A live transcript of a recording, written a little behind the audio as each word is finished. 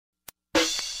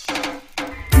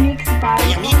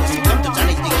Hey amigos, you come to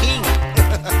Johnny's the King.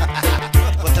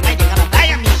 But tonight you're gonna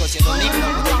die, amigos. You don't make no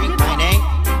with the drink wine, eh?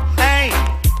 Hey,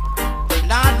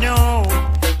 Lord, no,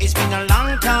 it's been a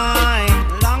long time,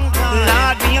 long time.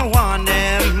 Lord, me I want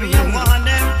them,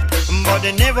 but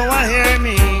they never want hear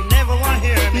me, never want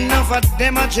hear me. Enough of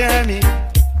them a journey.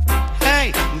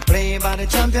 Hey, play by the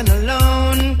champion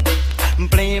alone.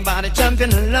 Play by the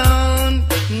champion alone.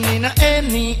 In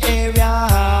any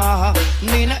area,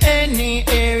 in any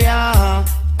area.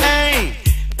 Hey,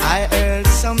 I heard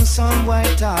some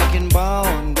white talking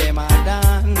about them a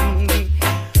done,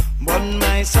 but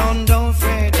my son don't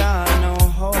fret on no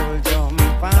whole jump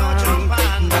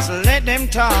on. Just let them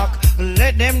talk,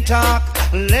 let them talk,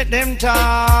 let them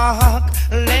talk,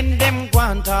 let them go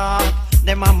and talk.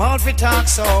 Them a mouth we talk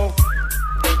so.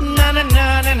 Na na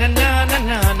na na na na na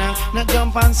na na. No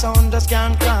jump and sound just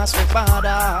can't cross my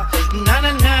father. Na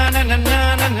na na na na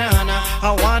na na na na.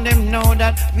 I want them know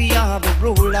that we are the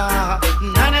ruler. Na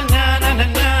na na na na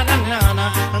na na na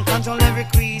na. And control every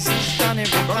creases and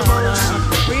every corner.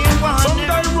 We want some them.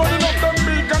 guy running up them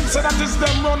big and say that is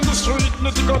them run the street.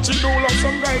 Nitty gutty do like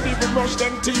some guy even brush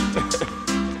them teeth.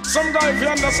 Some guy if you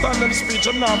understand them speech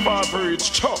and not far for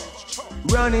each chop.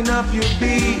 Running up your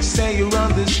beat, say you're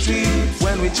on the street.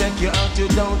 When we check you out, you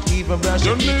don't even brush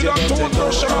your teeth. You better go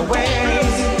away.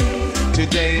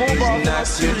 Today is not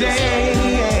your day.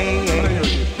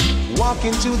 Walk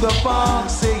into the park,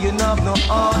 say you have no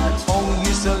heart. Oh,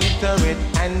 you so illiterate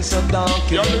and so dark.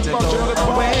 You better go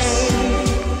away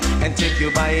and take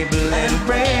your Bible and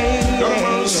pray.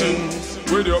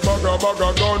 With your bagger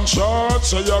gunshot,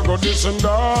 say you go this and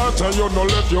that, and you no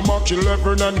left your mark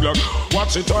 11 and Glock.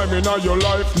 What's the time in your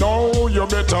life now? You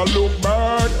better look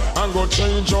back and go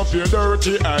change up your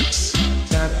dirty acts.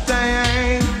 Tap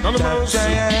time, tap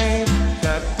time,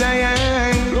 tap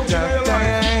time, look tap at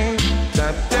time,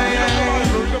 tap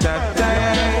time, tap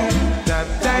time, tap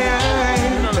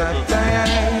time, tap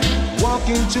time. Walk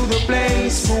into the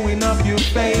place, screwing up your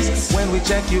face. When we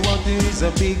check you out, there is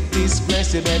a big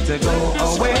disgrace. You better go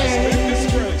away.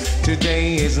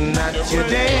 Today is not your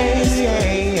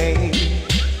day.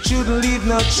 Shouldn't leave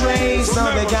no trace.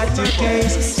 Now they got your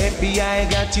case. FBI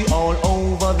got you all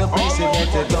over the place. You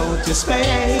better go to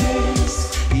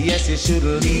space. Yes, you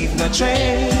shouldn't leave no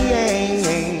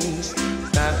trace.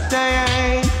 Tap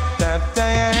time, tap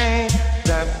time,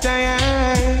 tap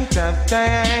time, tap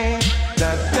time,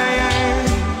 tap time,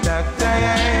 tap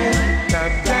time,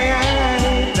 tap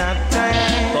time, tap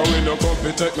time. But we no come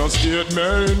to take no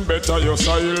statement. Better you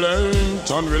silent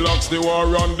and relax the war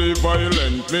and the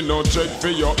violent. Me no check for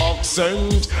your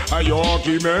accent and your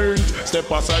argument. Step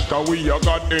aside 'cause we a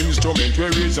God instrument.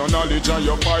 Where is your knowledge and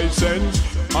your 5 cents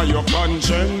and your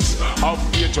conscience? Have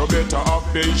faith, you better have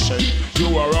patience.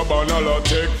 You are a banana,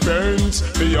 take fence.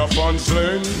 Be a fan's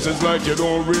lens. It's like you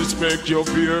don't respect your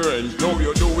parents. Now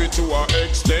you do it to an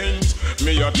extent.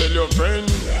 Me I tell your friend,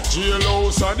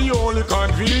 jailhouse are the only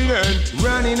convenient.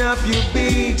 Running up your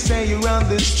beat, say you're on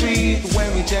the street.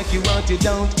 When we check you out, you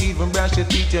don't even brush your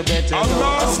teeth. You better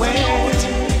go away.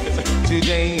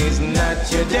 Today is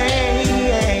not your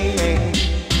day.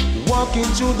 Walk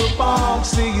into the park,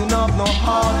 say you have no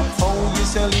heart. Oh, you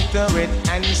so illiterate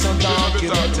and so dark.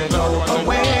 You better go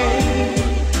away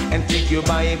and take your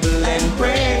Bible and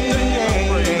pray.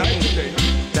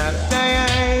 Tap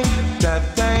time,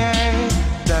 tap time,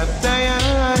 tap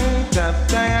time, tap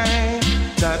time,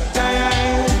 tap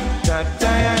time, tap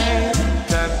time,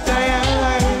 tap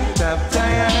time, tap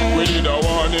time. We did a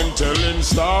warn him, tell him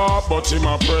stop, but him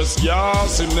a press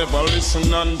gas. He never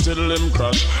listen until him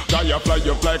crash. Guy you fly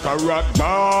up like a rat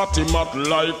bat. Him up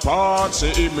like parts.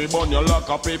 Say him me burn you like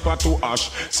a paper to ash.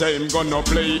 Say him gonna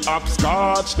play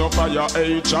upscotch. No fire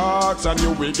A-charts and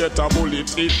you will get a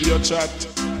bullet if you chat.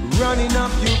 Running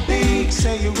up your beat,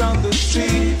 say you're on the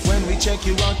street. When we check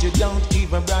you out, you don't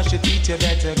even brush your teeth. You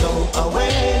better go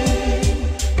away.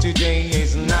 Today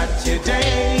is not your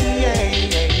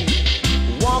day.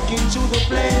 Walk into the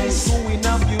place, screwing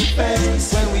up your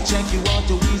face. When we check you out,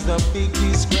 you is the big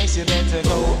disgrace. You better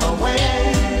go away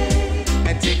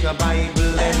and take a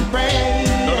Bible and pray.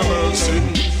 No mercy.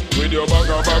 With your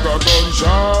bagger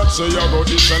gunshot, say you go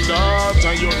this and that,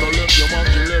 and you no left your mark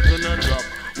 11 and drop.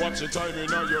 What's the time in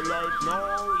your life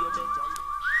now? You better.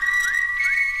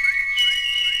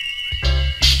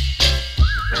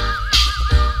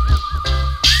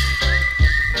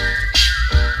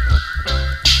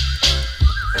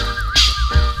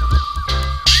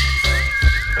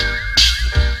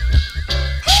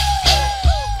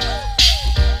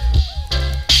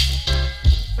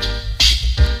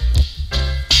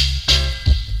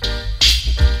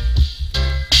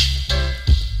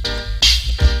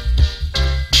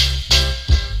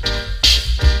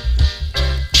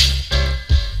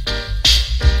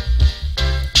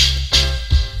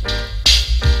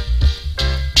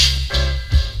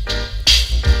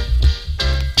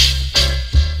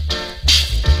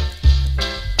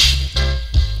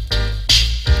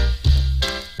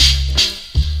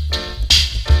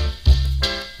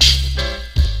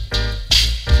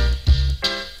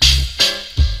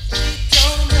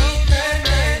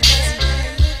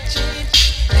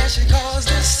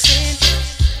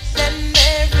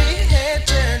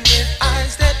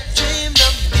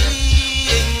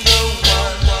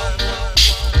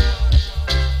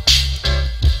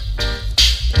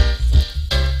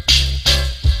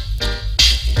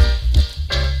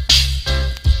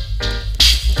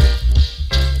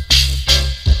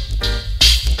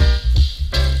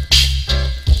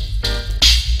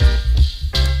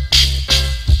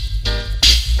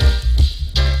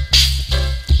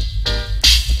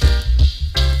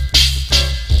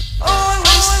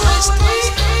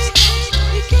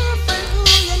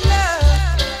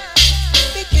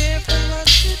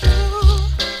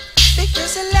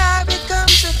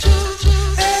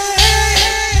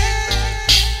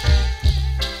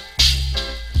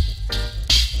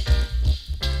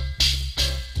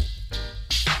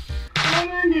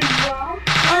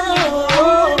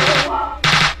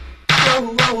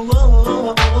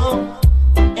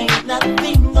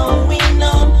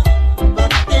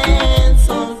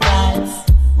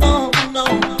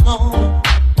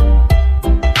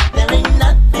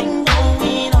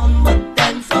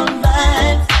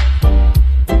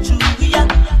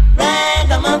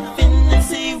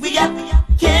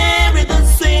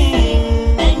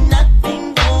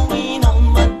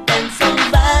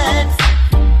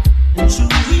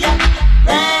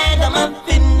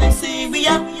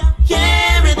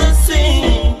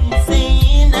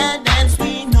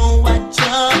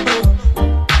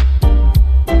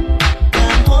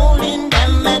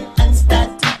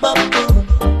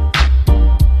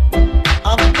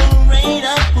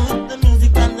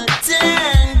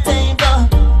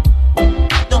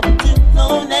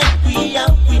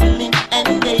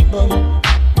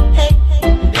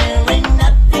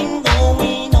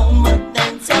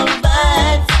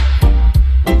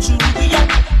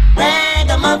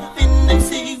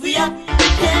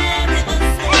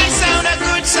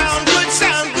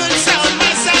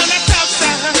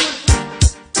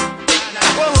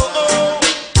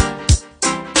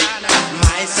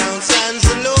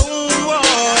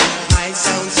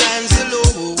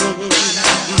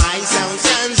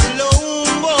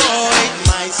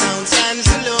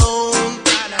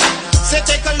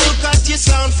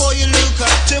 sound for you look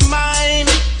up to mine.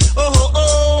 Oh, oh,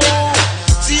 oh.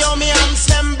 See how me arms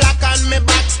them black and me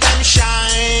backs them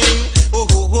shine. Oh,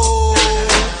 oh, oh.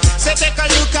 Say take a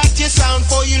look at your sound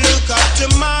for you look up to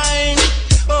mine.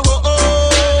 Oh, oh,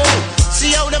 oh.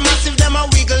 See how the massive them a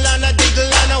wiggle and a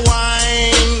diggle and a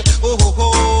whine. Oh, oh,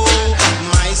 oh.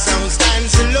 My sound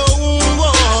stands alone,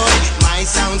 boy. My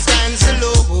sound stands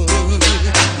alone.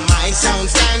 My sound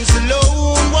stands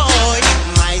alone, boy.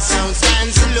 My sound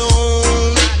stands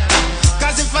alone.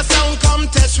 Cause if a sound come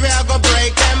test, we are gonna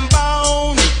break them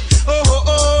bound. Oh, oh,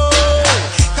 oh.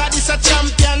 Cause it's a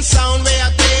champion sound we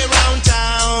are play round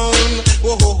town.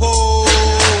 Oh, oh, oh.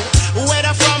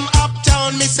 Whether from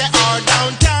uptown, me say, or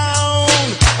downtown.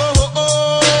 Oh, oh,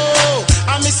 oh.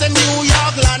 I miss a New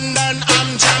York, London,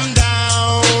 I'm jammed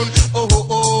down. Oh, oh,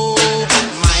 oh.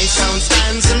 My sound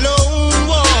stands alone,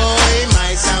 boy.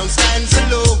 My sound stands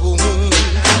alone.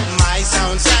 My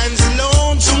sound stands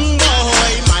alone, zoom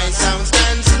boy. My sound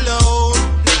stands alone.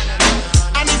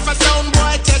 And if a sound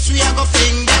boy test, we are gonna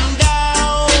fling them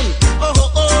down. Oh,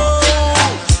 oh,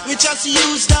 oh. We just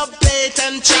use the plate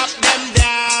and chop them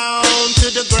down to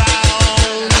the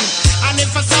ground. And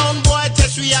if a sound boy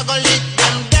test, we are gonna lick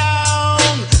them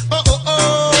down. Oh, oh,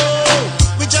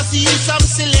 oh. We just use some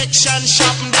selection,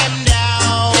 chop them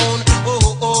down. Oh,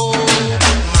 oh, oh.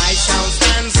 My sound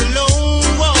stands alone,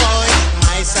 boy.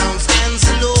 My sound stands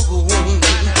alone.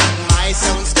 My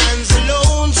sound stands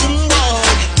alone, zoom boy.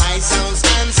 My sound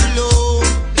stands alone.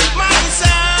 My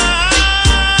sound,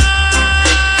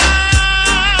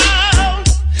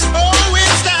 oh,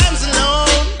 it stands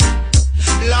alone.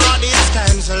 Lord, it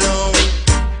stands alone.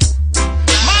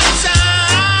 My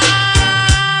sound,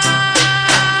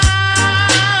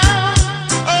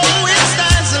 oh, it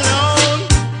stands alone.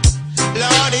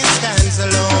 Lord, it stands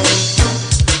alone.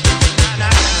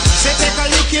 Say take a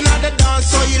look in at the dance,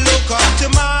 so you look up to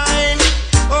mine.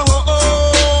 Oh, oh,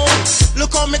 oh.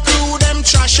 Look how me crew them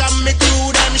trash and me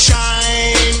crew them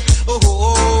shine. Oh,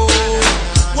 oh, oh.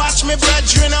 Watch me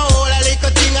brethren a whole a little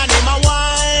thing and him a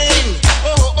wine.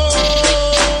 Oh, oh,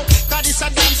 oh. Cause this a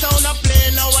dance sound a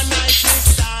play now a night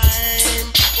this time.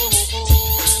 Oh, oh,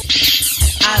 oh.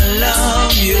 I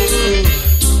love you.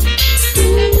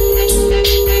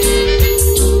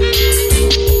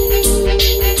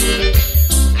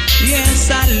 Yes,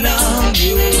 I love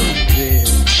you.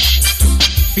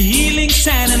 Feeling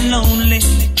sad and lonely,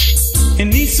 and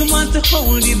need someone to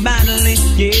hold you badly.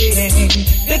 Yeah,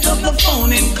 pick up the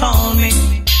phone and call me,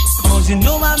 cause you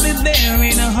know I'll be there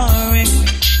in a hurry.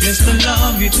 Just to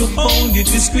love you, to hold you,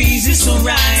 to squeeze you so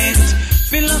right.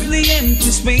 Fill up the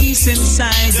empty space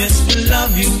inside. Just to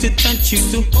love you, to touch you,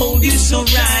 to hold you so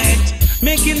right.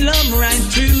 Making love right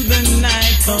through the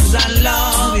night, cause I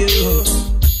love you.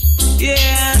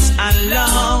 Yes, I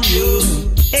love you.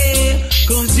 Hey,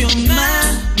 cause you're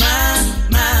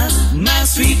my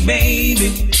sweet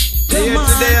baby. Come on,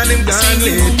 today and him gone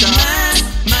later.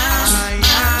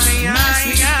 my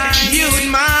sweet baby.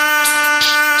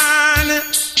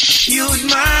 You'd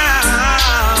man,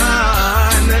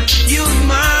 you'd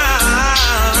man,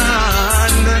 you'd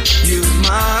man, you'd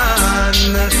man.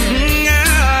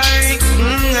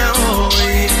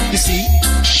 You see,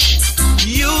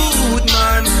 you'd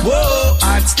man, whoa,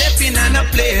 I'd step in and a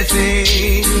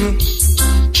plaything.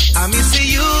 I miss a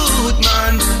youth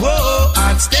man, whoa,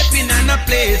 I'd step in and a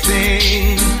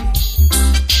plaything.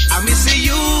 I miss a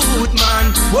youth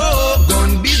man, whoa,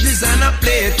 gun business and a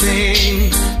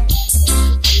plaything.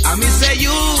 I miss a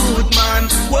youth man,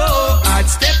 whoa, I'd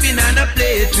step in and a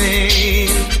plaything.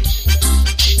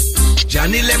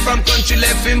 Johnny left from country,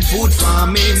 left him food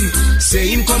farming. Say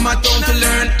him come a town to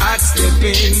learn hard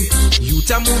stepping. Youth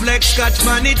a move like Scotch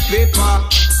bonnet paper.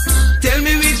 Tell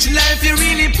me which life you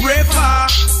really pray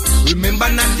for. Remember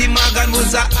Natty Morgan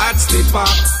was a hard stepper.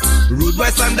 Rude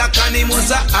Boy Sandakan him was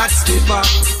a hard stepper.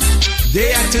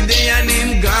 Day are today and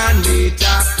him gone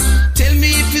later. Tell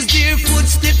me if his dear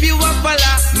footstep you a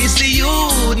follow. Me see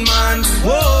youth man,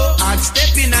 whoa, hard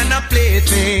stepping and a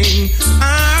plaything.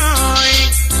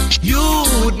 Aye.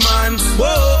 Youth man,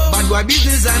 whoa, bad boy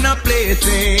business and a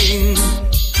plaything.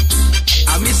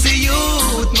 I miss a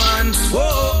youth man,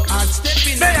 whoa, hard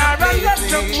stepping. There are a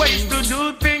lot of ways to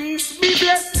do things. Be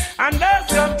blessed, and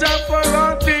there's no time for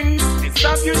all things.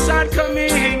 Stop your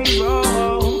shortcomings,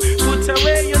 oh, put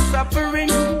away your suffering.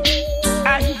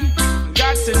 I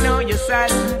got to know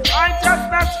yourself.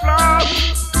 Righteousness flow.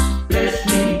 Bless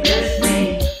me,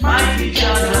 mighty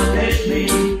God, bless me,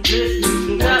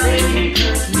 so that they can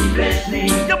curse me. Bless me,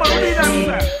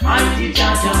 mighty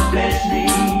God, bless me.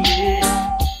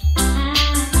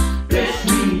 Bless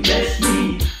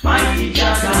me, mighty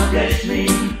God, bless me,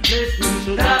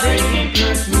 so that they can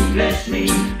curse me. Bless me.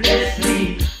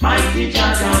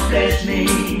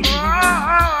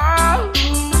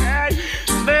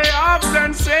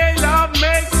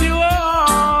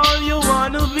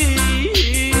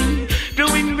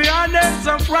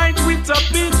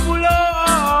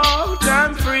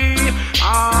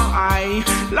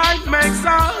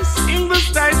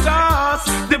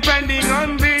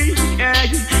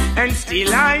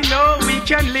 still I know we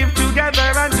can live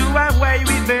together and do away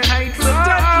with the hate. So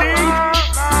touch me.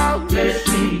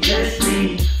 Bless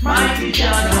me, mighty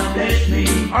God, bless me.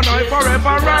 And I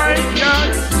forever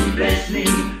righteous. Bless me,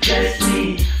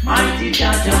 mighty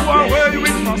God, do away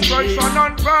with frustration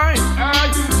and pride.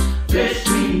 Bless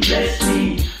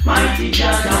me, mighty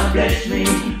God, bless me.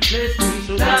 Bless me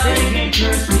so that they can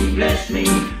curse me. Bless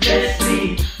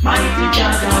me, mighty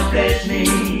God, bless me.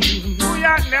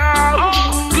 Now,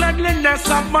 cleanliness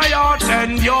of my heart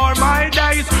and you're my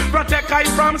days. Protect I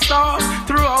from stars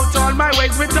throughout all my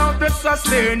ways. Without the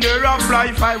sustainer of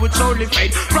life, I would surely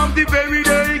fade. From the very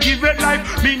day, give it life.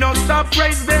 Me no stop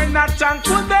praise, they're not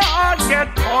thankful. The heart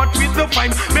get caught with the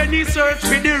fine. Many search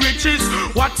for the riches.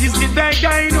 What is it they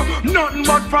gain? Nothing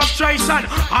but frustration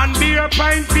and beer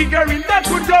pain. Figuring that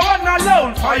could go on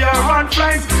alone. Fire and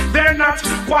flames. They're not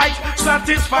quite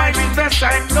satisfied with the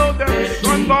same. No, there is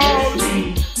one ball.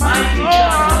 Mighty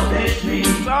God, bless me.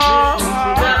 Bless me so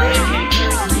that they can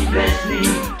curse me. Bless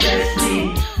me,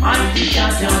 mighty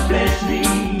God, bless me.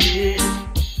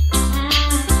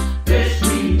 Bless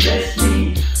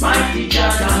me, mighty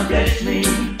God, bless me.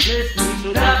 Bless me so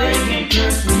that they can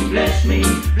curse me. Bless me,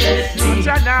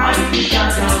 mighty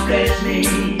God, bless me.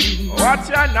 Watch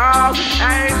ya now,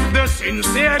 and the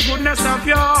sincere goodness of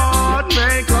your heart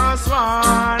make us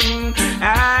one.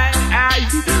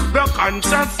 The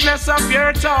consciousness of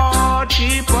your thought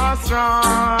keep us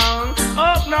strong.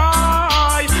 Oh no,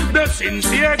 the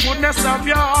sincere goodness of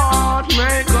your heart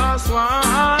make us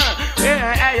one.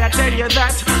 I tell you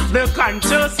that the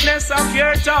consciousness of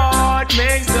your thought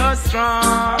makes us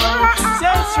strong.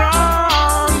 So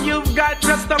strong, you've got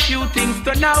just a few things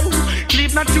to know.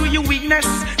 Cleave not to your weakness,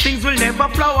 things will never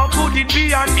flow. Could it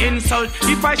be an insult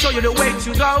if I show you the way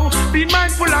to go? Be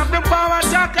mindful of the power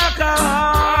to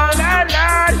alcohol.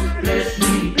 Bless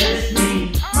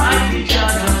me, mighty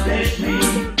God, bless me.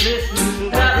 Bless me so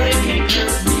that they can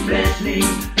curse me.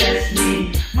 Bless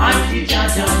me, mighty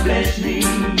God, bless me.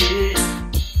 Yeah.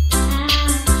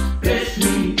 Bless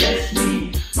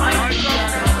me, mighty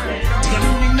God, bless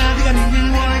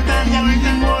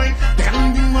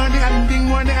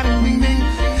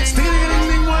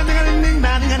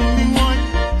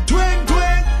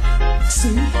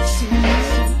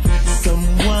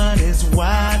Someone is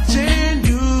watching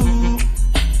you,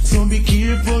 so be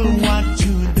careful what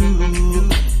you do.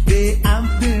 They have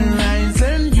their eyes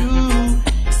on you,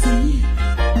 see,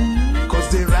 'cause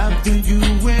they're after you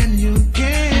when you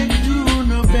can't do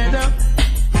no better.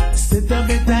 Set a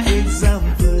better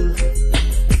example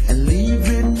and leave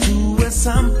it to a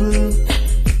sample.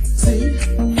 See,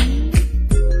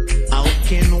 how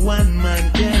can one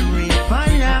man carry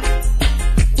fire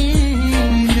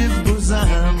in his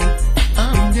bosom?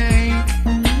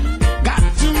 Got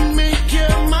to make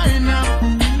your mind up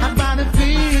about the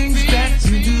things that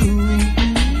you do.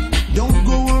 Don't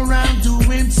go around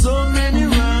doing so many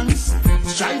wrongs.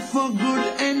 Strive for good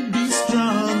and be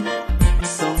strong.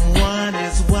 Someone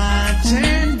is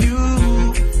watching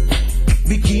you.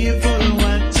 Be careful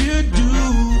what you do.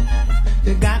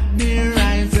 They got their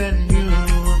eyes on you.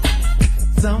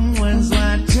 Someone's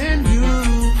watching you.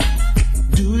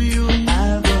 Do you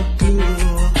have a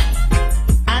clue?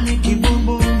 Aniki boom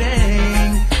boom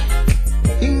dang.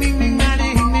 Ding ding ding na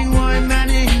ding ding boy, na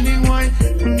ding ding boy.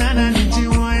 Na na nichi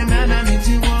boy, na na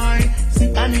nichi boy. See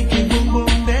Aniki boom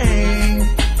boom dang.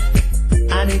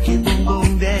 Aniki boom boom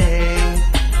dang.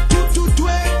 Toot toot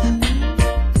toot.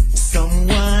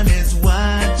 Someone is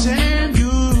watching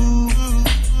you,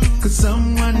 'cause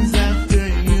someone's after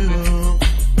you,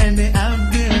 and they have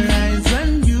their eyes on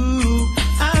you.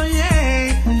 Oh yeah.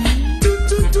 Toot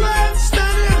toot toot.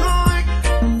 Standing high.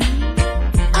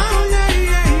 Oh yeah,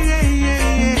 yeah, yeah, yeah,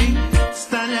 yeah.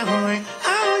 Standing high.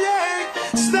 Oh yeah.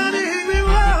 Standing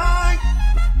high.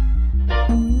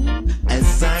 As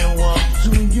I walk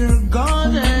through your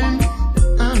garden,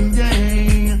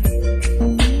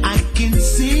 I can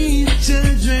see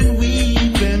children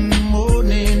weeping,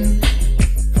 mourning.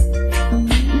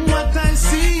 What I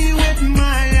see with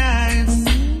my eyes,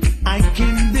 I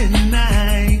can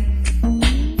deny.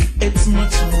 It's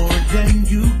much more than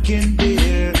you can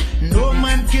bear. No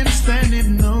man can stand it,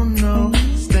 no, no.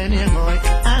 Standing high,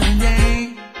 and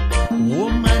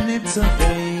woman, it's a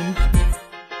pain.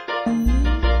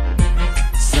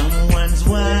 Someone's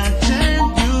watching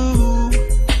you.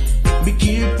 Be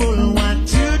careful what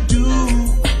you do,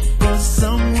 'cause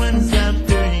someone's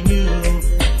after you.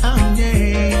 Oh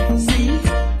yeah, see,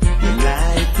 your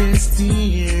life is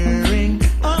tearing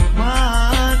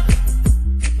apart.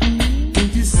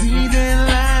 Can't you see they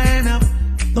line up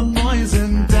the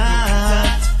poison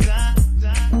dart?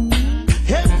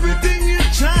 Everything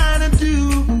you're trying to do,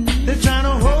 they're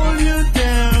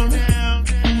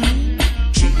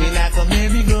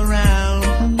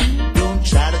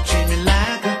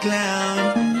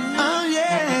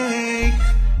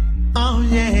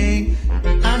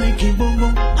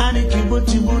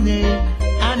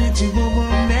that you won't